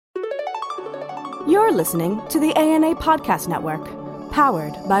You're listening to the ANA Podcast Network,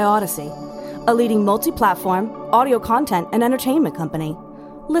 powered by Odyssey, a leading multi-platform audio content and entertainment company.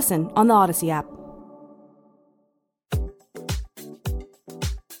 Listen on the Odyssey app.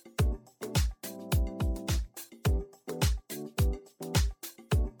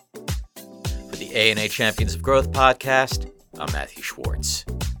 For the ANA Champions of Growth podcast, I'm Matthew Schwartz.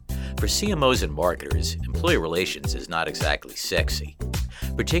 For CMOs and marketers, employee relations is not exactly sexy,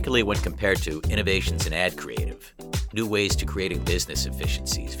 particularly when compared to innovations in ad creative, new ways to creating business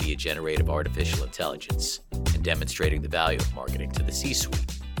efficiencies via generative artificial intelligence, and demonstrating the value of marketing to the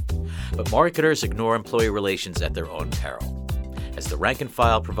C-suite. But marketers ignore employee relations at their own peril, as the rank and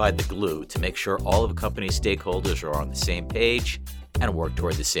file provide the glue to make sure all of a company's stakeholders are on the same page and work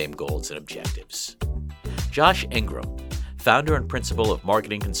toward the same goals and objectives. Josh Ingram, founder and principal of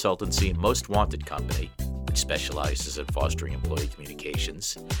marketing consultancy Most Wanted Company, which specializes in fostering employee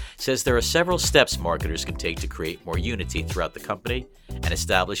communications, says there are several steps marketers can take to create more unity throughout the company and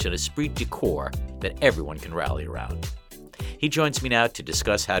establish an esprit de corps that everyone can rally around. He joins me now to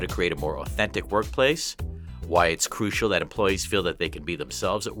discuss how to create a more authentic workplace, why it's crucial that employees feel that they can be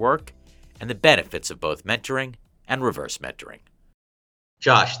themselves at work, and the benefits of both mentoring and reverse mentoring.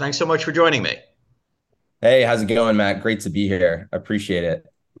 Josh, thanks so much for joining me. Hey, how's it going, Matt? Great to be here. Appreciate it.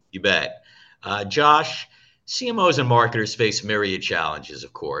 You bet. Josh, CMOs and marketers face myriad challenges,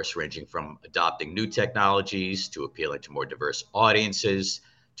 of course, ranging from adopting new technologies to appealing to more diverse audiences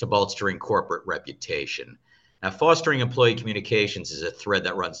to bolstering corporate reputation. Now, fostering employee communications is a thread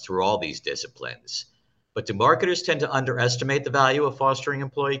that runs through all these disciplines. But do marketers tend to underestimate the value of fostering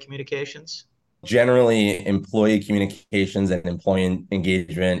employee communications? Generally, employee communications and employee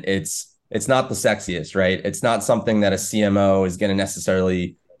engagement, it's not the sexiest, right? It's not something that a CMO is going to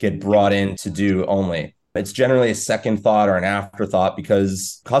necessarily get brought in to do only. It's generally a second thought or an afterthought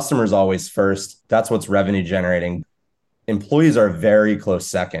because customers always first. That's what's revenue generating. Employees are a very close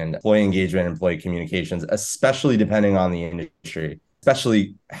second. Employee engagement, employee communications, especially depending on the industry,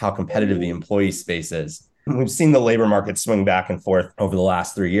 especially how competitive the employee space is. We've seen the labor market swing back and forth over the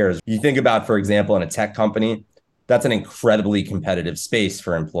last 3 years. You think about, for example, in a tech company, that's an incredibly competitive space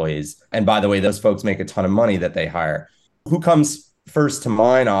for employees. And by the way, those folks make a ton of money that they hire. Who comes first to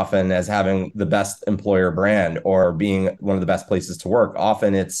mind often as having the best employer brand or being one of the best places to work?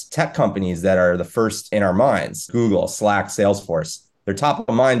 Often it's tech companies that are the first in our minds. Google, Slack, Salesforce. They're top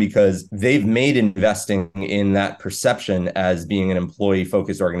of mind because they've made investing in that perception as being an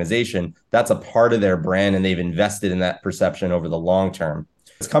employee-focused organization. That's a part of their brand, and they've invested in that perception over the long term.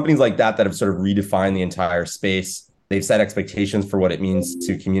 It's companies like that have sort of redefined the entire space. They've set expectations for what it means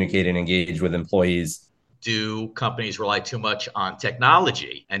to communicate and engage with employees. Do companies rely too much on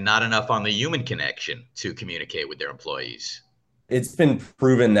technology and not enough on the human connection to communicate with their employees? It's been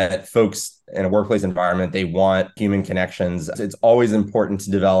proven that folks in a workplace environment, they want human connections. It's always important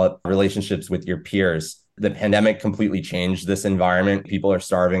to develop relationships with your peers. The pandemic completely changed this environment. People are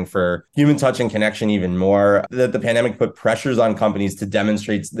starving for human touch and connection even more. The pandemic put pressures on companies to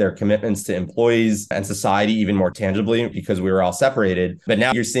demonstrate their commitments to employees and society even more tangibly because we were all separated. But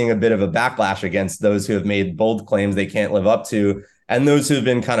now you're seeing a bit of a backlash against those who have made bold claims they can't live up to, and those who have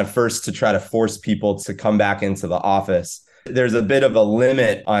been kind of first to try to force people to come back into the office. There's a bit of a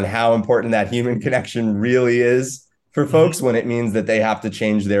limit on how important that human connection really is for folks when it means that they have to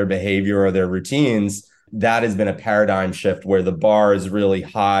change their behavior or their routines. That has been a paradigm shift where the bar is really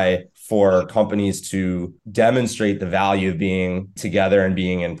high for companies to demonstrate the value of being together and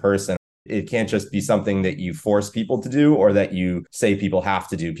being in person. It can't just be something that you force people to do or that you say people have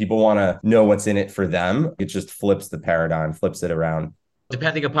to do. People want to know what's in it for them. It just flips the paradigm, flips it around.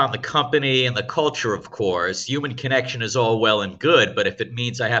 Depending upon the company and the culture, of course, human connection is all well and good. But if it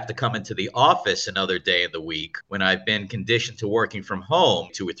means I have to come into the office another day of the week when I've been conditioned to working from home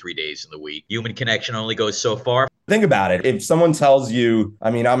 2 or 3 days in the week, human connection only goes so far. Think about it. If someone tells you,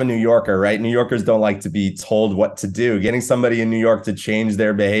 I'm a New Yorker, right? New Yorkers don't like to be told what to do. Getting somebody in New York to change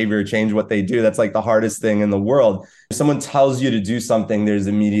their behavior, change what they do, that's like the hardest thing in the world. If someone tells you to do something, there's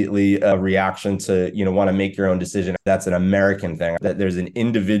immediately a reaction to, want to make your own decision. That's an American thing, that there's an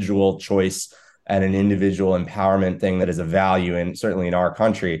individual choice and an individual empowerment thing that is a value, and certainly in our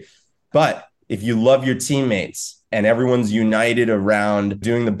country. But if you love your teammates and everyone's united around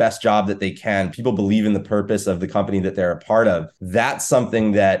doing the best job that they can, people believe in the purpose of the company that they're a part of, that's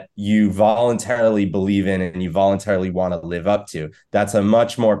something that you voluntarily believe in and you voluntarily want to live up to. That's a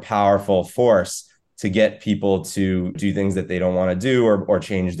much more powerful force to get people to do things that they don't want to do or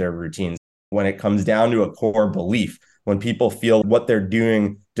change their routines. When it comes down to a core belief, when people feel what they're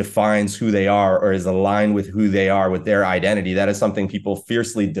doing defines who they are or is aligned with who they are, with their identity, that is something people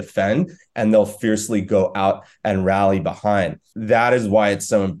fiercely defend and they'll fiercely go out and rally behind. That is why it's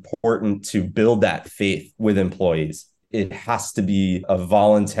so important to build that faith with employees. It has to be a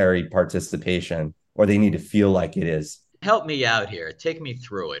voluntary participation, or they need to feel like it is. Help me out here. Take me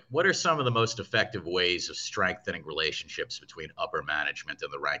through it. What are some of the most effective ways of strengthening relationships between upper management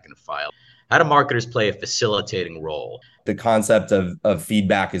and the rank and file? How do marketers play a facilitating role? The concept of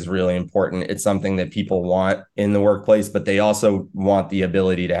feedback is really important. It's something that people want in the workplace, but they also want the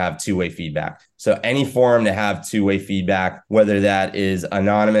ability to have two-way feedback. So any forum to have two-way feedback, whether that is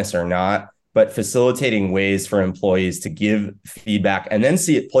anonymous or not, but facilitating ways for employees to give feedback and then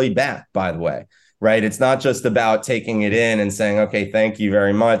see it played back, by the way. Right? It's not just about taking it in and saying, okay, thank you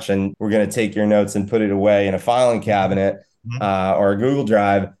very much. And we're going to take your notes and put it away in a filing cabinet or a Google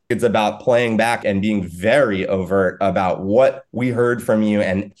Drive. It's about playing back and being very overt about what we heard from you.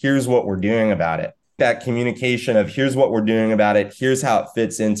 And here's what we're doing about it. That communication of here's what we're doing about it. Here's how it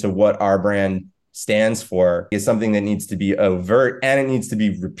fits into what our brand stands for is something that needs to be overt and it needs to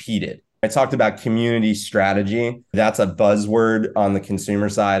be repeated. I talked about community strategy. That's a buzzword on the consumer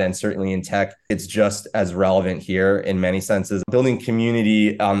side and certainly in tech. It's just as relevant here in many senses. Building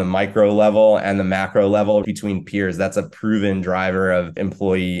community on the micro level and the macro level between peers, that's a proven driver of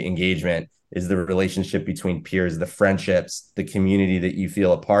employee engagement, is the relationship between peers, the friendships, the community that you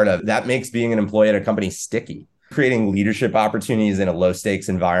feel a part of. That makes being an employee at a company sticky. Creating leadership opportunities in a low stakes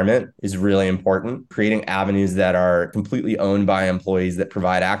environment is really important. Creating avenues that are completely owned by employees that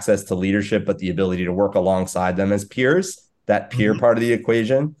provide access to leadership, but the ability to work alongside them as peers, that peer part of the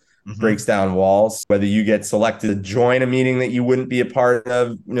equation breaks down walls. Whether you get selected to join a meeting that you wouldn't be a part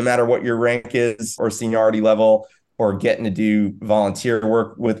of, no matter what your rank is or seniority level, or getting to do volunteer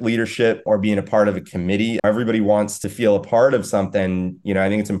work with leadership or being a part of a committee. Everybody wants to feel a part of something. I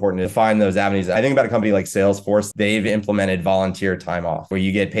think it's important to find those avenues. I think about a company like Salesforce. They've implemented volunteer time off, where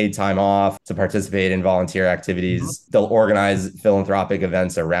you get paid time off to participate in volunteer activities. They'll organize philanthropic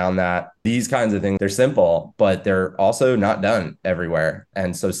events around that. These kinds of things, they're simple, but they're also not done everywhere.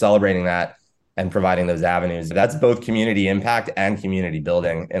 And so celebrating that and providing those avenues, that's both community impact and community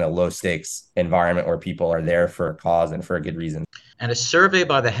building in a low stakes environment where people are there for a cause and for a good reason. And a survey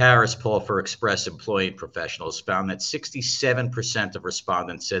by the Harris Poll for Express Employee Professionals found that 67% of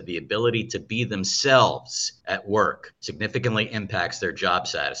respondents said the ability to be themselves at work significantly impacts their job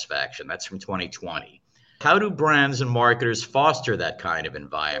satisfaction. That's from 2020. How do brands and marketers foster that kind of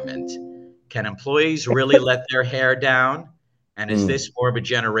environment? Can employees really let their hair down? And is this more of a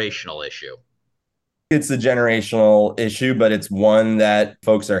generational issue? It's a generational issue, but it's one that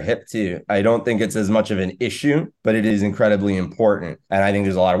folks are hip to. I don't think it's as much of an issue, but it is incredibly important. And I think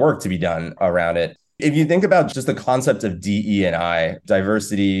there's a lot of work to be done around it. If you think about just the concept of DE&I,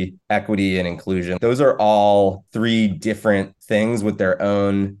 diversity, equity, and inclusion, those are all three different things with their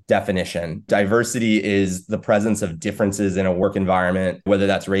own definition. Diversity is the presence of differences in a work environment, whether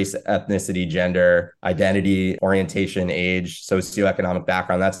that's race, ethnicity, gender, identity, orientation, age, socioeconomic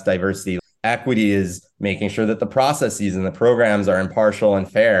background. That's diversity. Equity is making sure that the processes and the programs are impartial and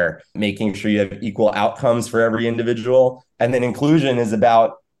fair, making sure you have equal outcomes for every individual. And then inclusion is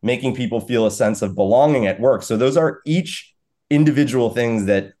about making people feel a sense of belonging at work. So those are each individual things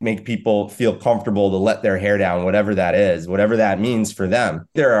that make people feel comfortable to let their hair down, whatever that is, whatever that means for them.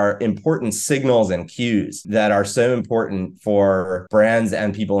 There are important signals and cues that are so important for brands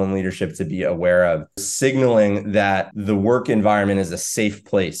and people in leadership to be aware of. Signaling that the work environment is a safe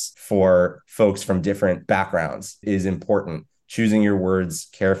place for folks from different backgrounds is important. Choosing your words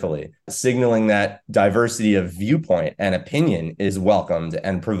carefully, signaling that diversity of viewpoint and opinion is welcomed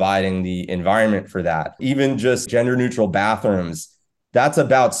and providing the environment for that. Even just gender neutral bathrooms, that's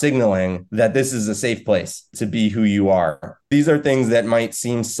about signaling that this is a safe place to be who you are. These are things that might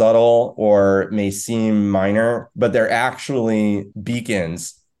seem subtle or may seem minor, but they're actually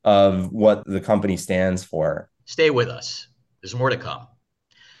beacons of what the company stands for. Stay with us. There's more to come.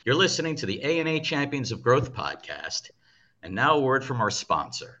 You're listening to the A&A Champions of Growth podcast. And now a word from our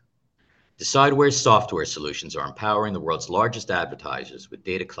sponsor. Decideware's software solutions are empowering the world's largest advertisers with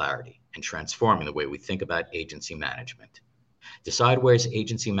data clarity and transforming the way we think about agency management. Decideware's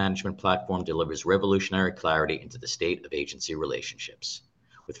agency management platform delivers revolutionary clarity into the state of agency relationships.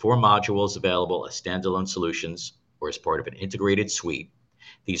 With 4 modules available as standalone solutions or as part of an integrated suite,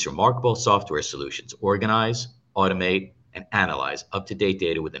 these remarkable software solutions organize, automate, and analyze up-to-date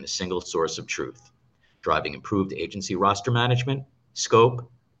data within a single source of truth, driving improved agency roster management,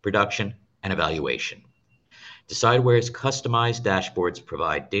 scope, production, and evaluation. Decideware's customized dashboards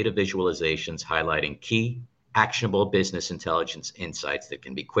provide data visualizations highlighting key actionable business intelligence insights that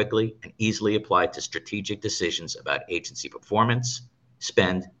can be quickly and easily applied to strategic decisions about agency performance,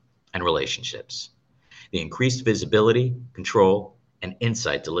 spend, and relationships. The increased visibility, control, and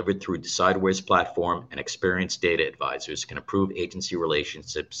insight delivered through DecideWare's platform and experienced data advisors can improve agency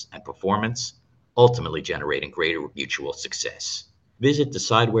relationships and performance, ultimately generating greater mutual success. Visit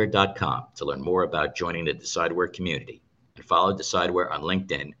decideware.com to learn more about joining the DecideWare community and follow DecideWare on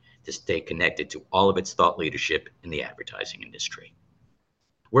LinkedIn to stay connected to all of its thought leadership in the advertising industry.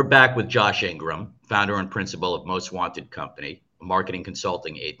 We're back with Josh Ingram, founder and principal of Most Wanted Company, a marketing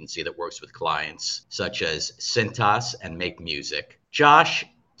consulting agency that works with clients such as Cintas and Make Music. Josh,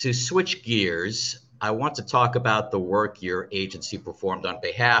 to switch gears, I want to talk about the work your agency performed on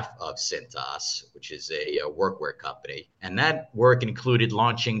behalf of Cintas, which is a workwear company. And that work included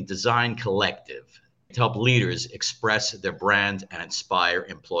launching Design Collective to help leaders express their brand and inspire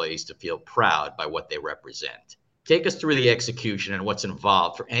employees to feel proud by what they represent. Take us through the execution and what's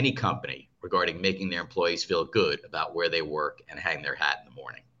involved for any company regarding making their employees feel good about where they work and hang their hat in the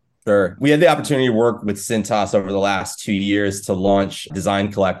morning. Sure. We had the opportunity to work with Cintas over the last 2 years to launch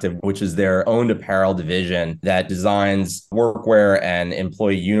Design Collective, which is their owned apparel division that designs workwear and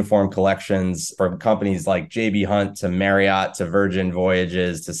employee uniform collections for companies like JB Hunt to Marriott to Virgin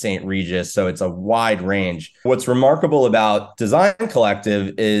Voyages to St. Regis. So it's a wide range. What's remarkable about Design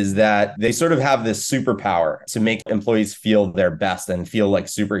Collective is that they sort of have this superpower to make employees feel their best and feel like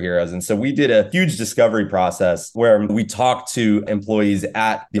superheroes. And so we did a huge discovery process where we talked to employees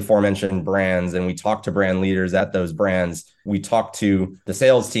at the aforementioned brands, and we talked to brand leaders at those brands. We talked to the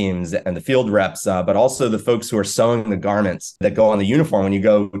sales teams and the field reps, but also the folks who are sewing the garments that go on the uniform when you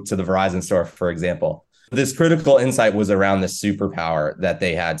go to the Verizon store, for example. This critical insight was around the superpower that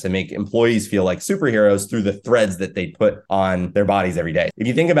they had to make employees feel like superheroes through the threads that they put on their bodies every day. If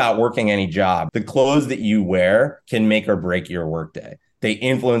you think about working any job, the clothes that you wear can make or break your workday. They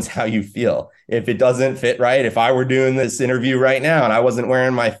influence how you feel. If it doesn't fit right, if I were doing this interview right now and I wasn't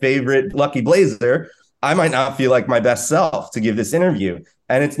wearing my favorite lucky blazer, I might not feel like my best self to give this interview.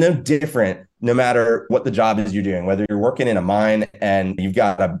 And it's no different no matter what the job is you're doing, whether you're working in a mine and you've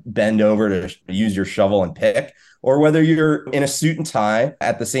got to bend over to use your shovel and pick, or whether you're in a suit and tie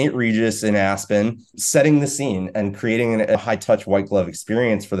at the St. Regis in Aspen, setting the scene and creating a high-touch white glove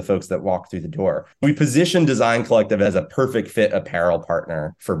experience for the folks that walk through the door. We position Design Collective as a perfect fit apparel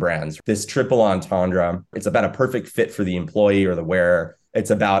partner for brands. This triple entendre, it's about a perfect fit for the employee or the wearer.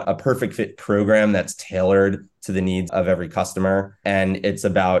 It's about a perfect fit program that's tailored to the needs of every customer. And it's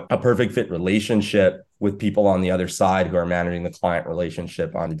about a perfect fit relationship with people on the other side who are managing the client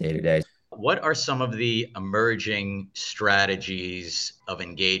relationship on a day-to-day. What are some of the emerging strategies of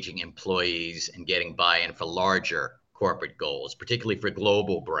engaging employees and getting buy-in for larger corporate goals, particularly for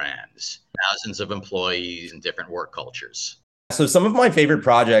global brands, thousands of employees and different work cultures? So some of my favorite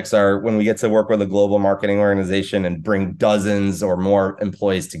projects are when we get to work with a global marketing organization and bring dozens or more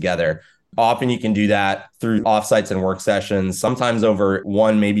employees together. Often you can do that through offsites and work sessions, sometimes over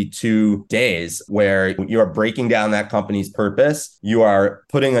 1, maybe 2 days, where you are breaking down that company's purpose. You are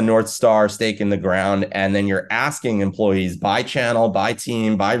putting a North Star stake in the ground, and then you're asking employees by channel, by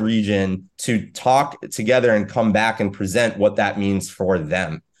team, by region to talk together and come back and present what that means for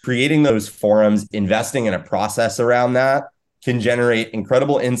them. Creating those forums, investing in a process around that can generate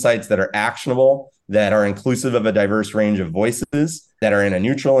incredible insights that are actionable, that are inclusive of a diverse range of voices, that are in a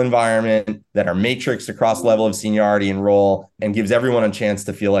neutral environment, that are matrixed across level of seniority and role, and gives everyone a chance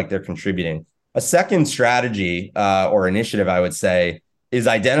to feel like they're contributing. A second strategy or initiative, I would say, is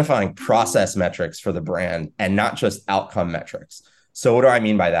identifying process metrics for the brand and not just outcome metrics. So what do I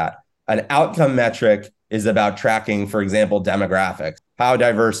mean by that? An outcome metric is about tracking, for example, demographics. How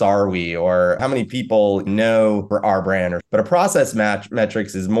diverse are we? Or how many people know our brand? But a process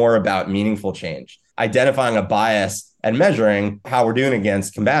metrics is more about meaningful change, identifying a bias and measuring how we're doing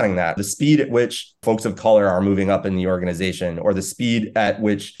against combating that. The speed at which folks of color are moving up in the organization, or the speed at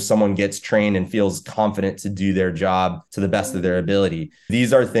which someone gets trained and feels confident to do their job to the best of their ability.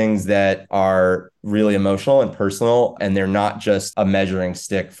 These are things that are really emotional and personal, and they're not just a measuring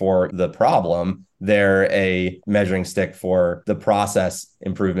stick for the problem. They're a measuring stick for the process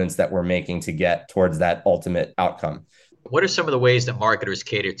improvements that we're making to get towards that ultimate outcome. What are some of the ways that marketers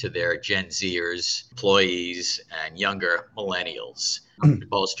cater to their Gen Zers, employees, and younger millennials,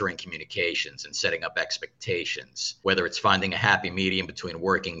 bolstering communications and setting up expectations, whether it's finding a happy medium between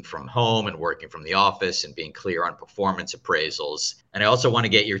working from home and working from the office and being clear on performance appraisals? And I also want to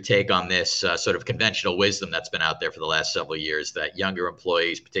get your take on this sort of conventional wisdom that's been out there for the last several years, that younger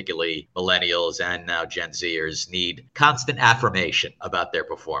employees, particularly millennials and now Gen Zers, need constant affirmation about their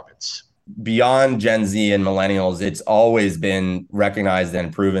performance. beyond Gen Z and millennials, it's always been recognized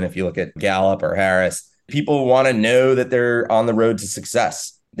and proven. If you look at Gallup or Harris, people want to know that they're on the road to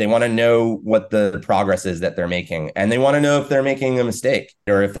success. They want to know what the progress is that they're making, and they want to know if they're making a mistake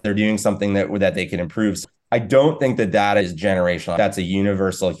or if they're doing something that they can improve. So I don't think that is generational. That's a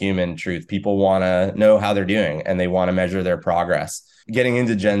universal human truth. People want to know how they're doing and they want to measure their progress. Getting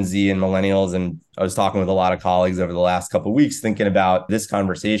into Gen Z and millennials, and I was talking with a lot of colleagues over the last couple of weeks thinking about this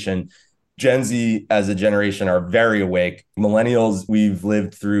conversation. Gen Z as a generation are very awake. Millennials, we've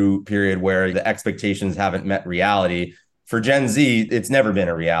lived through a period where the expectations haven't met reality. For Gen Z, it's never been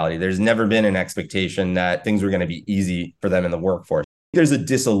a reality. There's never been an expectation that things were going to be easy for them in the workforce. There's a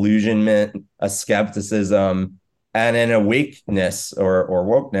disillusionment, a skepticism, and an awakeness or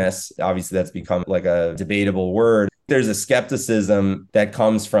wokeness. Obviously, that's become like a debatable word. There's a skepticism that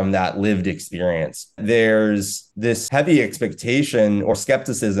comes from that lived experience. There's this heavy expectation or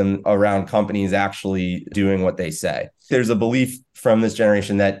skepticism around companies actually doing what they say. There's a belief from this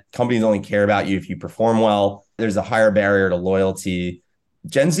generation that companies only care about you if you perform well. There's a higher barrier to loyalty.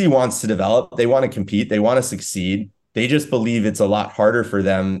 Gen Z wants to develop. They want to compete. They want to succeed. They just believe it's a lot harder for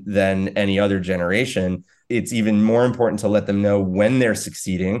them than any other generation. It's even more important to let them know when they're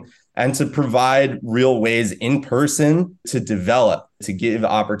succeeding and to provide real ways in person to develop, to give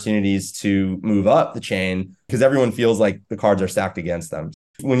opportunities to move up the chain, because everyone feels like the cards are stacked against them.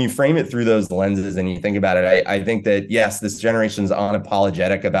 When you frame it through those lenses and you think about it, I think that, yes, this generation's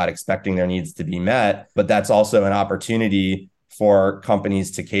unapologetic about expecting their needs to be met, but that's also an opportunity for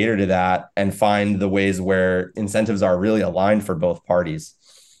companies to cater to that and find the ways where incentives are really aligned for both parties.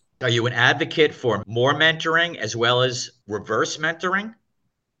 Are you an advocate for more mentoring as well as reverse mentoring?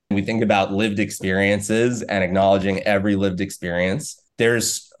 We think about lived experiences and acknowledging every lived experience.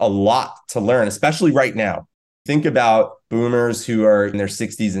 There's a lot to learn, especially right now. Think about boomers who are in their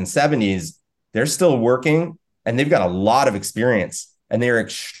 60s and 70s. They're still working and they've got a lot of experience and they're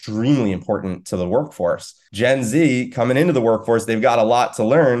extremely important to the workforce. Gen Z coming into the workforce, they've got a lot to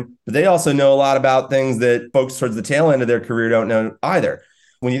learn, but they also know a lot about things that folks towards the tail end of their career don't know either.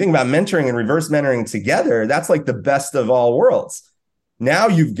 When you think about mentoring and reverse mentoring together, that's like the best of all worlds. Now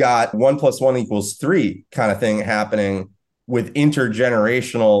you've got 1 + 1 = 3 kind of thing happening with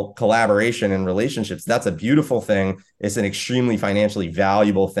intergenerational collaboration and relationships. That's a beautiful thing. It's an extremely financially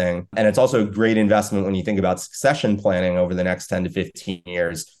valuable thing. And it's also a great investment when you think about succession planning over the next 10 to 15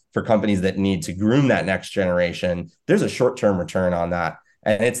 years for companies that need to groom that next generation. There's a short-term return on that.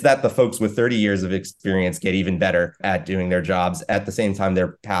 And it's that the folks with 30 years of experience get even better at doing their jobs. At the same time,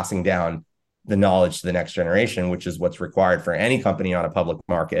 they're passing down the knowledge to the next generation, which is what's required for any company on a public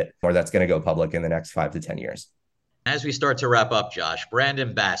market or that's going to go public in the next 5 to 10 years. As we start to wrap up, Josh, brand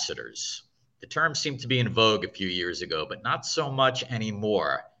ambassadors. The term seemed to be in vogue a few years ago, but not so much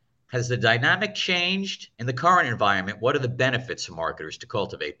anymore. Has the dynamic changed in the current environment? What are the benefits for marketers to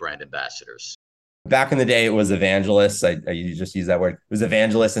cultivate brand ambassadors? Back in the day, it was evangelists. I just use that word. It was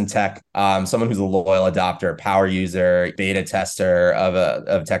evangelists in tech, someone who's a loyal adopter, power user, beta tester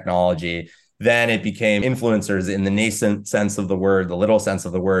of technology. Then it became influencers in the nascent sense of the word, the literal sense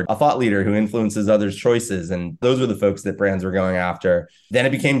of the word, a thought leader who influences others' choices. And those were the folks that brands were going after. Then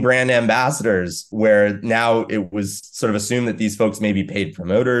it became brand ambassadors, where now it was sort of assumed that these folks may be paid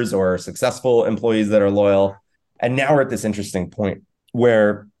promoters or successful employees that are loyal. And now we're at this interesting point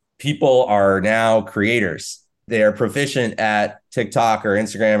where people are now creators. They are proficient at TikTok or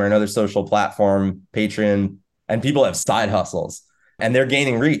Instagram or another social platform, Patreon, and people have side hustles. And they're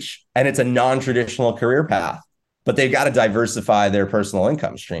gaining reach. And it's a non-traditional career path, but they've got to diversify their personal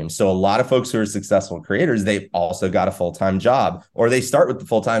income streams. So a lot of folks who are successful creators, they've also got a full-time job, or they start with the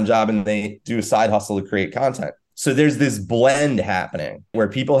full-time job and they do a side hustle to create content. So there's this blend happening where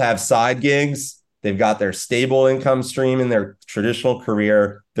people have side gigs. They've got their stable income stream in their traditional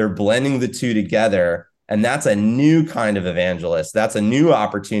career. They're blending the two together. And that's a new kind of evangelist. That's a new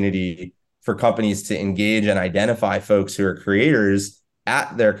opportunity for companies to engage and identify folks who are creators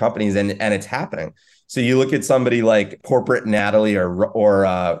at their companies, and it's happening. So you look at somebody like Corporate Natalie or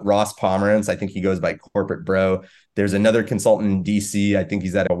Ross Pomerantz. I think he goes by Corporate Bro. There's another consultant in DC. I think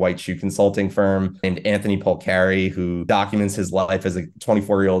he's at a white shoe consulting firm named Anthony Polcari, who documents his life as a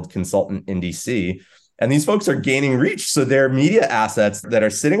 24-year-old consultant in DC. And these folks are gaining reach. So they're media assets that are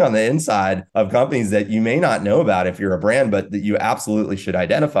sitting on the inside of companies that you may not know about if you're a brand, but that you absolutely should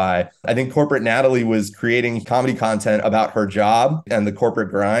identify. I think Corporate Natalie was creating comedy content about her job and the corporate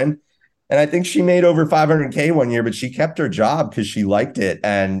grind. And I think she made over $500K one year, but she kept her job because she liked it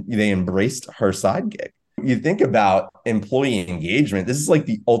and they embraced her side gig. You think about employee engagement. This is like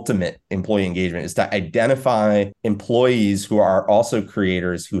the ultimate employee engagement, is to identify employees who are also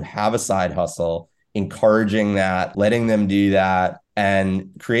creators who have a side hustle, encouraging that, letting them do that,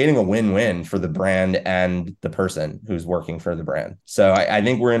 and creating a win-win for the brand and the person who's working for the brand. So I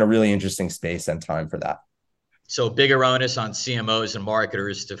think we're in a really interesting space and time for that. So bigger onus on CMOs and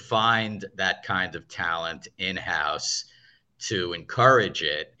marketers to find that kind of talent in-house, to encourage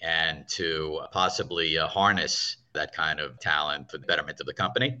it, and to possibly harness that kind of talent for the betterment of the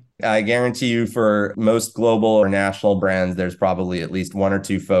company. I guarantee you, for most global or national brands, there's probably at least one or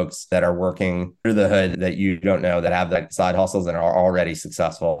two folks that are working through the hood that you don't know, that have that side hustles and are already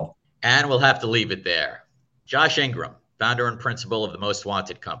successful. And we'll have to leave it there. Josh Ingram, founder and principal of the Most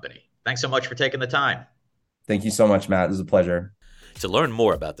Wanted Company. Thanks so much for taking the time. Thank you so much, Matt. It was a pleasure. To learn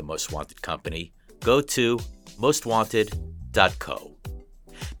more about the Most Wanted Company, go to mostwanted.co.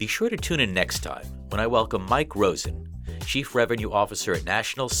 Be sure to tune in next time when I welcome Mike Rosen, Chief Revenue Officer at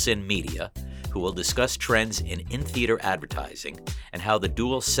National Sin Media, who will discuss trends in in-theater advertising and how the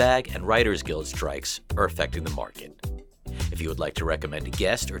dual SAG and Writers Guild strikes are affecting the market. If you would like to recommend a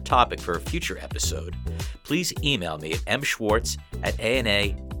guest or topic for a future episode, please email me at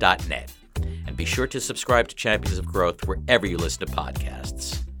mschwartz@ana.net. And be sure to subscribe to Champions of Growth wherever you listen to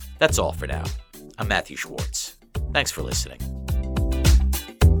podcasts. That's all for now. I'm Matthew Schwartz. Thanks for listening.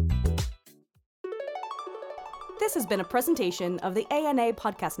 This has been a presentation of the ANA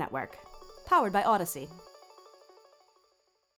Podcast Network, powered by Odyssey.